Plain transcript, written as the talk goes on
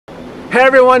Hey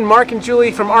everyone, Mark and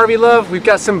Julie from RV Love. We've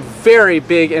got some very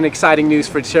big and exciting news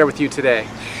to share with you today.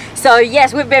 So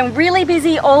yes, we've been really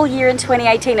busy all year in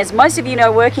 2018, as most of you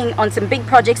know, working on some big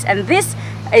projects, and this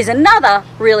is another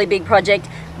really big project.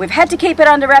 We've had to keep it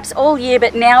under wraps all year,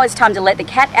 but now it's time to let the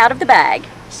cat out of the bag.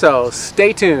 So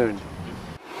stay tuned.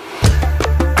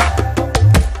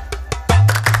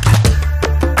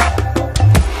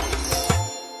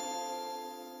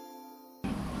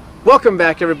 Welcome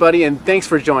back everybody, and thanks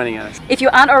for joining us. If you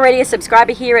aren't already a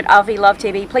subscriber here at RV Love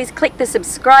TV, please click the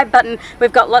subscribe button.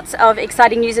 We've got lots of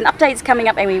exciting news and updates coming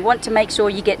up, and we want to make sure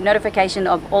you get notification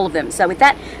of all of them. So with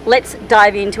that, let's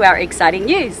dive into our exciting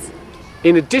news.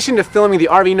 In addition to filming the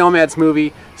RV Nomads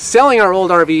movie, selling our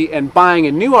old RV, and buying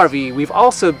a new RV, we've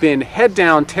also been head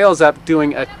down, tails up,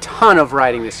 doing a ton of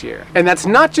writing this year. And that's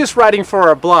not just writing for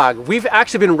our blog. We've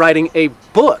actually been writing a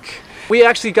book. We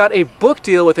actually got a book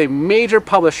deal with a major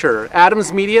publisher,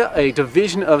 Adams Media, a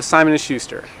division of Simon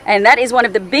Schuster. And that is one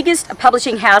of the biggest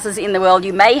publishing houses in the world.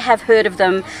 You may have heard of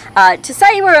them. To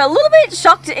say we're a little bit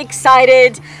shocked,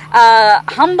 excited,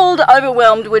 humbled,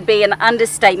 overwhelmed would be an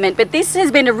understatement. But this has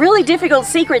been a really difficult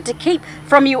secret to keep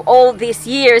from you all this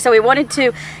year. So we wanted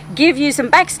to give you some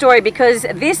backstory, because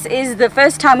this is the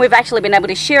first time we've actually been able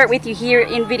to share it with you here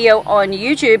in video on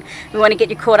YouTube. We want to get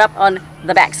you caught up on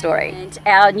the backstory. And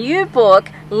our new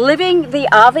book, Living the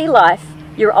RV Life,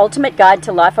 Your Ultimate Guide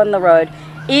to Life on the Road,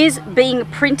 is being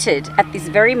printed at this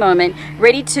very moment,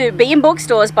 ready to be in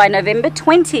bookstores by November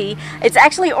 20. It's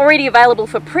actually already available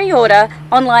for pre-order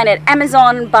online at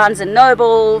Amazon, Barnes &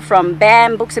 Noble, from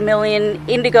BAM, Books A Million,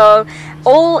 Indigo,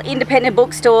 all independent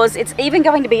bookstores. It's even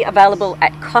going to be available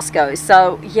at Costco.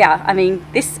 So yeah, I mean,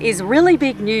 this is really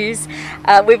big news.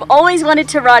 We've always wanted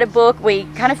to write a book. We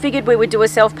kind of figured we would do a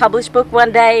self-published book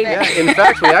one day. Yeah, in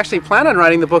fact, we actually plan on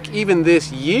writing the book even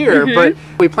this year, but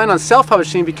we plan on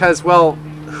self-publishing because, well,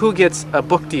 who gets a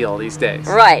book deal these days?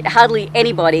 Right, hardly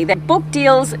anybody. The book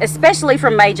deals, especially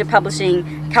from major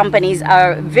publishing companies,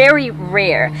 are very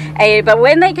rare. But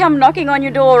when they come knocking on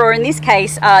your door, or in this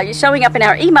case, you're showing up in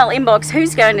our email inbox,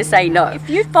 who's going to say no? If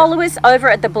you follow us over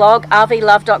at the blog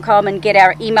rvlove.com and get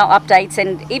our email updates,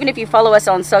 and even if you follow us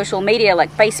on social media like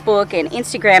Facebook and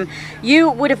Instagram, you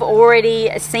would have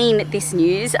already seen this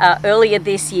news earlier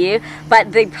this year.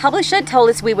 But the publisher told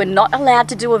us we were not allowed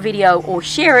to do a video or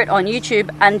share it on YouTube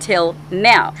until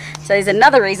now. So there's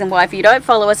another reason why, if you don't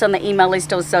follow us on the email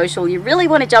list or social, you really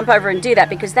want to jump over and do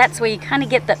that, because that's where you kind of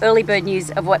get the early bird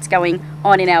news of what's going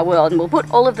on in our world. And we'll put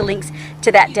all of the links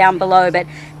to that down below. But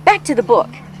back to the book.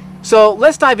 So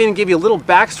let's dive in and give you a little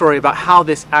backstory about how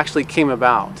this actually came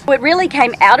about. It really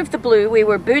came out of the blue. We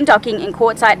were boondocking in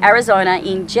Quartzsite, Arizona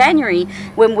in January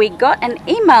when we got an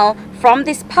email from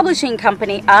this publishing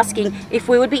company asking if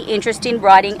we would be interested in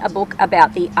writing a book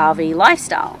about the RV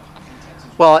lifestyle.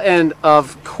 Well, and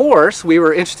of course, we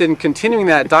were interested in continuing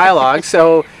that dialogue,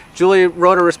 so Julie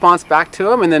wrote a response back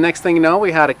to him, and the next thing you know,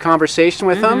 we had a conversation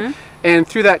with them, and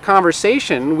through that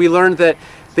conversation, we learned that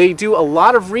they do a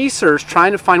lot of research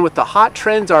trying to find what the hot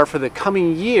trends are for the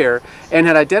coming year, and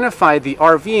had identified the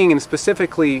RVing, and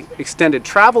specifically extended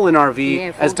travel in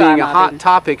RV, as being a hot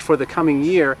topic for the coming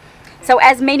year. So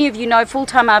as many of you know,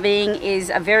 full-time RVing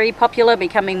is very popular,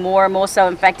 becoming more and more so.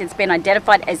 In fact, it's been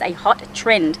identified as a hot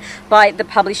trend by the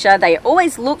publisher. They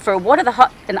always look for what are the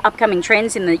hot and upcoming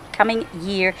trends in the coming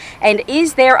year, and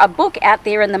is there a book out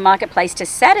there in the marketplace to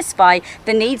satisfy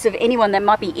the needs of anyone that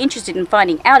might be interested in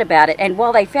finding out about it. And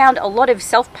while they found a lot of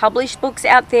self-published books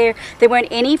out there, there weren't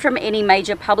any from any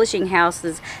major publishing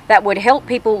houses that would help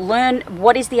people learn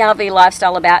what is the RV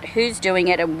lifestyle about, who's doing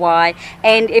it and why,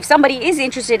 and if somebody is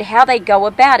interested, how they go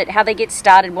about it, how they get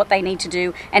started, what they need to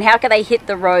do, and how can they hit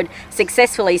the road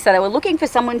successfully. So they were looking for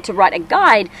someone to write a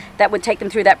guide that would take them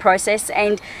through that process.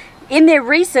 And in their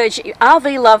research,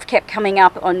 RV Love kept coming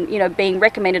up on, being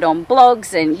recommended on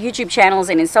blogs and YouTube channels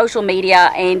and in social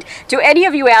media. And to any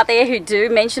of you out there who do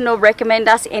mention or recommend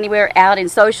us anywhere out in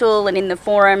social and in the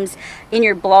forums, in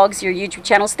your blogs, your YouTube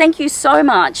channels, thank you so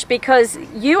much, because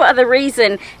you are the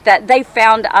reason that they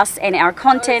found us and our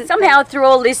content. Somehow through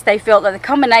all this, they felt that the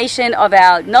combination of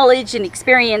our knowledge and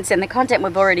experience and the content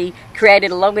we've already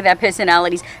created along with our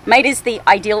personalities made us the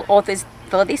ideal authors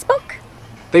for this book.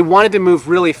 They wanted to move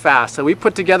really fast, so we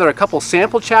put together a couple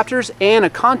sample chapters and a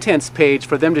contents page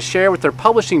for them to share with their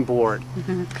publishing board.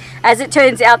 As it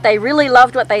turns out, they really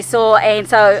loved what they saw, and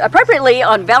so appropriately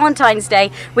on Valentine's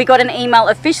Day, we got an email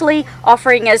officially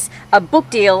offering us a book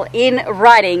deal in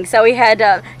writing. So we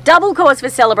had double cause for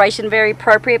celebration, very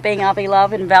appropriate, being RV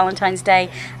Love and Valentine's Day.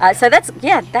 So that's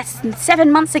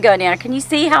 7 months ago now. Can you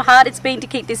see how hard it's been to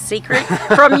keep this secret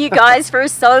from you guys for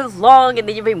so long, and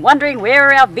then you've been wondering where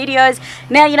are our videos?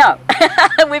 Now Now you know.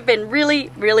 We've been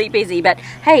really, really busy. But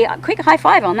hey, a quick high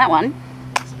five on that one.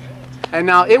 And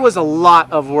now it was a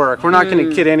lot of work. We're not going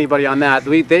to kid anybody on that.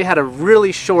 They had a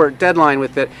really short deadline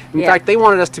with it. In fact, they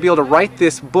wanted us to be able to write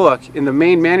this book in the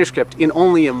main manuscript in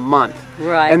only a month.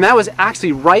 Right. And that was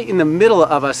actually right in the middle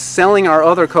of us selling our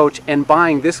other coach and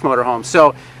buying this motorhome.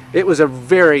 So it was a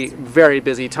very, very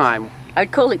busy time.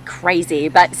 I'd call it crazy,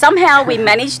 but somehow we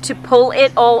managed to pull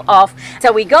it all off.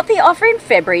 So we got the offer in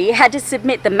February, had to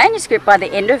submit the manuscript by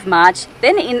the end of March.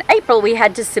 Then in April, we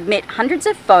had to submit hundreds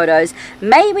of photos.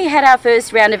 May, we had our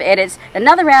first round of edits,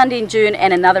 another round in June,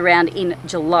 and another round in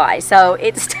July. So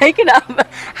it's taken up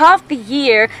half the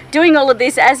year doing all of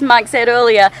this, as Marc said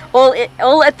earlier,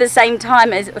 all at the same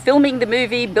time as filming the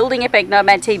movie, building Epic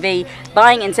Nomad TV,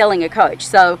 buying and selling a coach.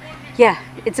 So yeah,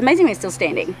 it's amazing we're still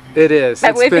standing. It is.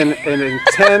 It's been an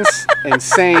intense,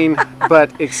 insane,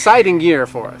 but exciting year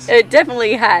for us. It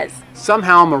definitely has.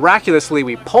 Somehow, miraculously,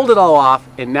 we pulled it all off,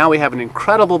 and now we have an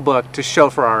incredible book to show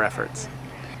for our efforts.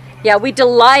 Yeah, we're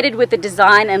delighted with the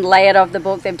design and layout of the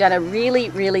book. They've done a really,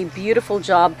 really beautiful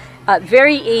job.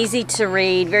 Very easy to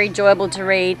read, very enjoyable to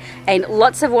read, and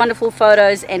lots of wonderful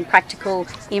photos and practical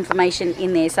information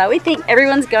in there. So we think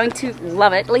everyone's going to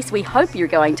love it. At least we hope you're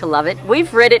going to love it.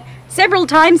 We've read it several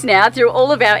times now through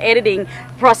all of our editing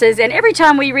process, and every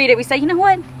time we read it, we say, you know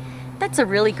what? That's a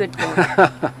really good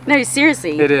book. No,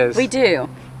 seriously. It is. We do.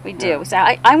 We do. Yeah. So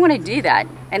I want to do that.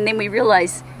 And then we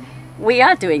realize we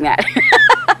are doing that.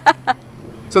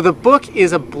 So the book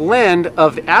is a blend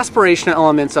of the aspirational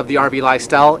elements of the RV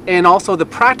lifestyle and also the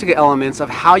practical elements of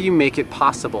how you make it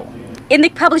possible. In the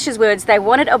publisher's words, they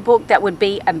wanted a book that would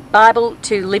be a Bible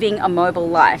to living a mobile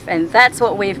life. And that's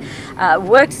what we've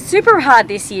worked super hard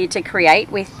this year to create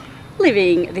with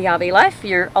Living the RV Life,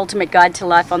 your ultimate guide to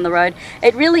life on the road.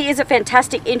 It really is a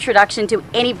fantastic introduction to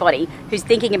anybody who's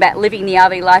thinking about living the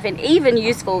RV life, and even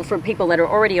useful for people that are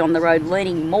already on the road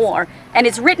learning more. And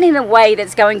it's written in a way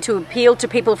that's going to appeal to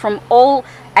people from all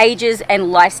ages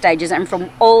and life stages and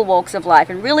from all walks of life,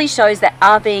 and really shows that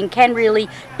RVing can really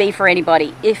be for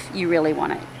anybody if you really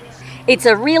want it. It's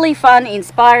a really fun,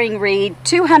 inspiring read,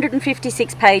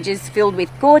 256 pages filled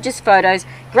with gorgeous photos,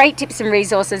 great tips and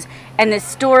resources, and the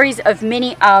stories of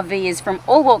many RVers from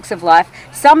all walks of life.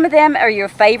 Some of them are your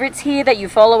favorites here that you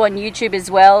follow on YouTube as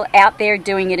well, out there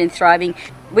doing it and thriving.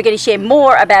 We're going to share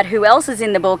more about who else is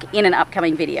in the book in an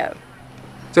upcoming video.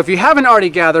 So if you haven't already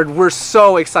gathered, we're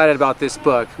so excited about this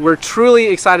book. We're truly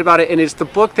excited about it, and it's the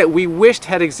book that we wished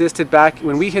had existed back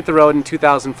when we hit the road in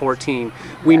 2014.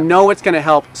 We know it's going to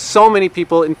help so many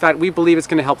people. In fact, we believe it's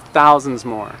going to help thousands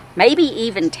more. Maybe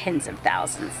even tens of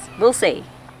thousands. We'll see.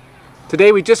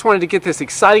 Today we just wanted to get this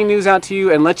exciting news out to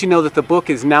you and let you know that the book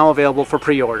is now available for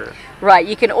pre-order. Right,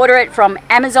 you can order it from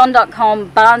Amazon.com,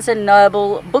 Barnes &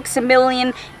 Noble, Books A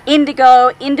Million,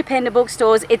 Indigo, independent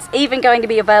bookstores. It's even going to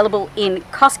be available in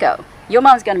Costco. Your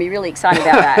mom's going to be really excited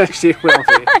about that. She will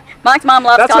be. Marc's mom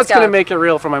loves Costco. That's what's going to make it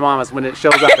real for my mom, is when it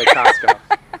shows up at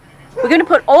Costco. We're going to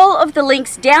put all of the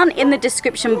links down in the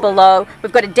description below.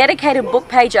 We've got a dedicated book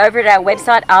page over at our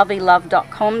website,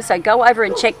 rvlove.com, so go over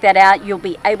and check that out. You'll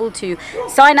be able to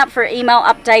sign up for email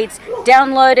updates,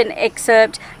 download an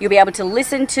excerpt, you'll be able to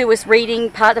listen to us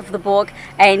reading part of the book,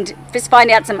 and just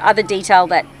find out some other detail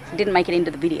that didn't make it into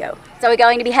the video. So we're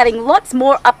going to be having lots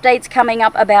more updates coming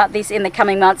up about this in the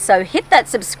coming months, so hit that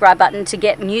subscribe button to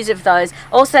get news of those.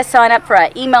 Also sign up for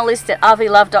our email list at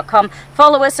rvlove.com.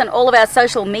 Follow us on all of our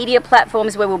social media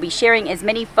platforms, where we'll be sharing as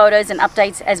many photos and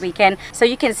updates as we can, so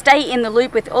you can stay in the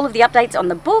loop with all of the updates on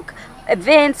the book,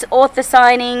 events, author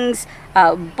signings,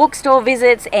 bookstore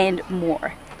visits, and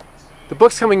more. The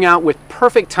book's coming out with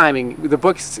perfect timing. The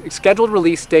book's scheduled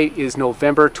release date is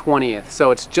November 20th,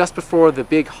 so it's just before the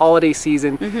big holiday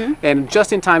season, and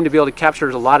just in time to be able to capture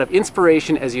a lot of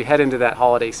inspiration as you head into that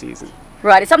holiday season.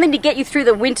 Right, it's something to get you through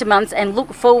the winter months and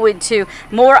look forward to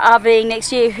more RVing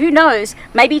next year. Who knows,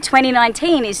 maybe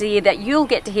 2019 is the year that you'll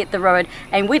get to hit the road,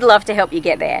 and we'd love to help you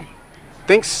get there.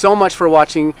 Thanks so much for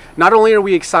watching. Not only are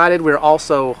we excited, we're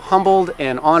also humbled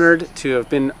and honored to have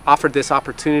been offered this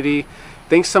opportunity.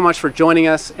 Thanks so much for joining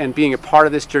us and being a part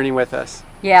of this journey with us.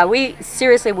 Yeah, we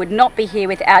seriously would not be here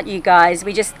without you guys.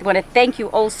 We just want to thank you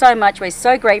all so much. We're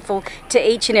so grateful to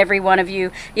each and every one of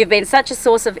you. You've been such a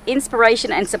source of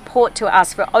inspiration and support to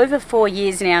us for over 4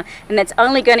 years now, and that's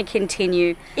only going to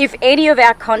continue. If any of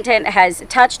our content has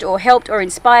touched or helped or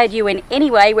inspired you in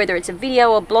any way, whether it's a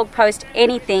video or blog post,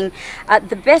 anything,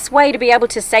 the best way to be able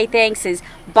to say thanks is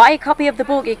buy a copy of the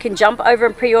book. You can jump over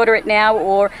and pre-order it now,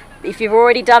 or if you've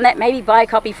already done that, maybe buy a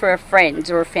copy for a friend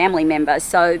or a family member.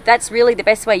 So that's really the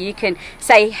best way you can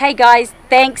say, hey guys,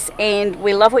 thanks, and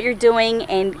we love what you're doing,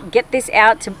 and get this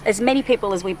out to as many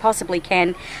people as we possibly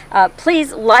can.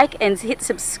 Please like and hit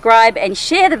subscribe and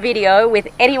share the video with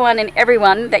anyone and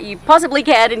everyone that you possibly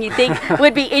can and you think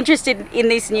would be interested in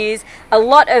this news. A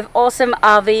lot of awesome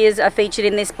RVers are featured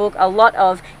in this book. A lot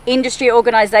of industry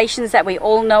organizations that we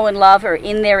all know and love are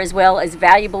in there as well as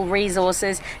valuable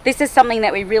resources. This is something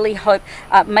that we really hope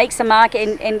makes a mark,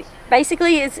 and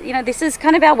basically, it's, you know, this is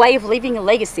kind of our way of leaving a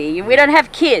legacy. We don't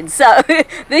have kids, so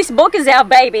this book is our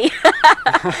baby.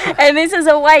 And this is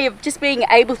a way of just being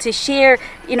able to share,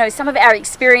 you know, some of our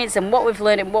experience and what we've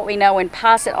learned and what we know, and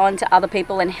pass it on to other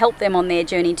people and help them on their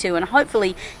journey too, and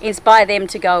hopefully inspire them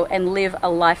to go and live a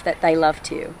life that they love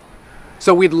too.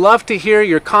 So we'd love to hear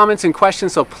your comments and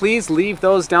questions, so please leave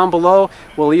those down below.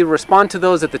 We'll either respond to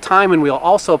those at the time, and we'll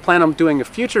also plan on doing a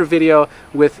future video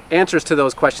with answers to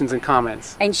those questions and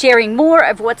comments. And sharing more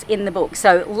of what's in the book.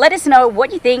 So let us know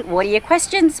what you think, what are your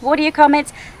questions, what are your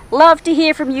comments. Love to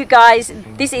hear from you guys.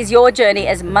 This is your journey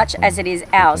as much as it is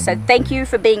ours. So thank you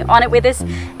for being on it with us.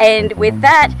 And with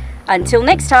that, until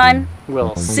next time,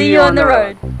 we'll see you on the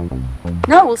road.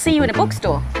 No, we'll see you in a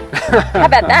bookstore. How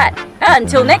about that?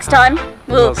 Until next time,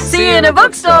 we'll see you in a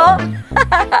bookstore.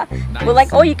 Nice. Well,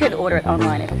 like, or you could order it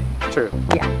online. True.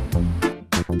 Yeah.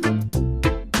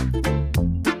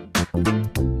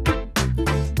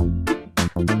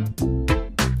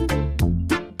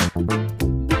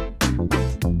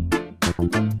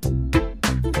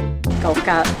 Golf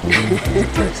cart.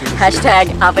 Hashtag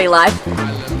RV life.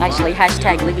 Actually,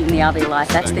 hashtag living the RV life.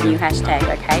 That's the new hashtag,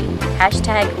 okay?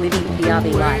 Hashtag living the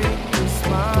RV life.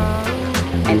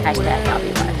 And hashtag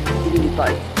RV life. You can do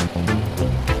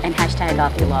both. And hashtag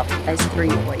RV love. Those three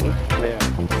for you.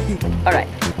 Yeah. Alright,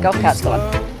 golf cart's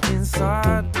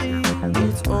gone.